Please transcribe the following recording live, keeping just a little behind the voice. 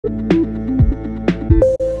In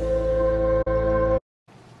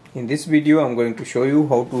this video I'm going to show you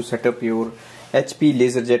how to set up your HP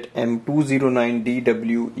LaserJet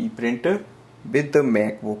M209dw e-printer with the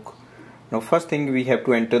MacBook. Now first thing, we have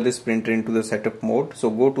to enter this printer into the setup mode. So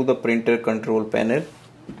go to the printer control panel.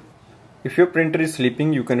 If your printer is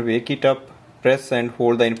sleeping, you can wake it up, press and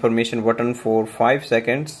hold the information button for 5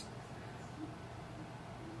 seconds.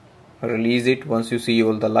 Release it once you see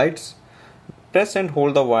all the lights. Press and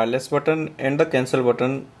hold the wireless button and the cancel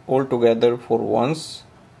button all together for once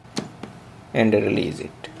and release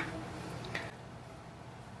it.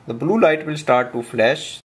 The blue light will start to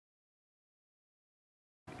flash.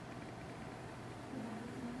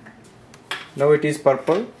 Now it is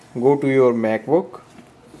purple. Go to your MacBook.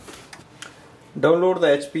 Download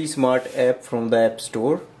the HP Smart app from the App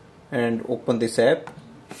Store and open this app.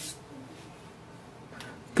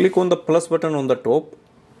 Click on the plus button on the top.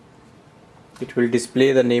 It will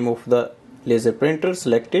display the name of the laser printer.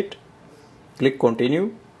 Select it. Click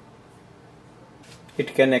continue.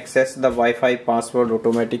 It can access the Wi-Fi password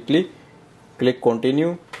automatically. Click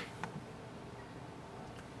continue.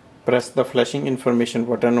 Press the flashing information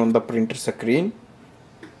button on the printer screen.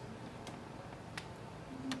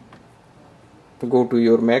 Go to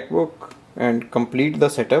your MacBook and complete the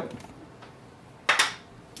setup.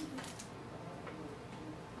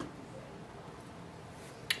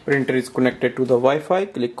 Printer is connected to the Wi-Fi.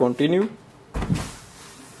 Click continue.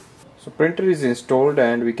 So printer is installed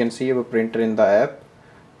and we can see our printer in the app.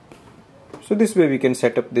 So this way we can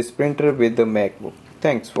set up this printer with the MacBook.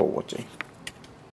 Thanks for watching.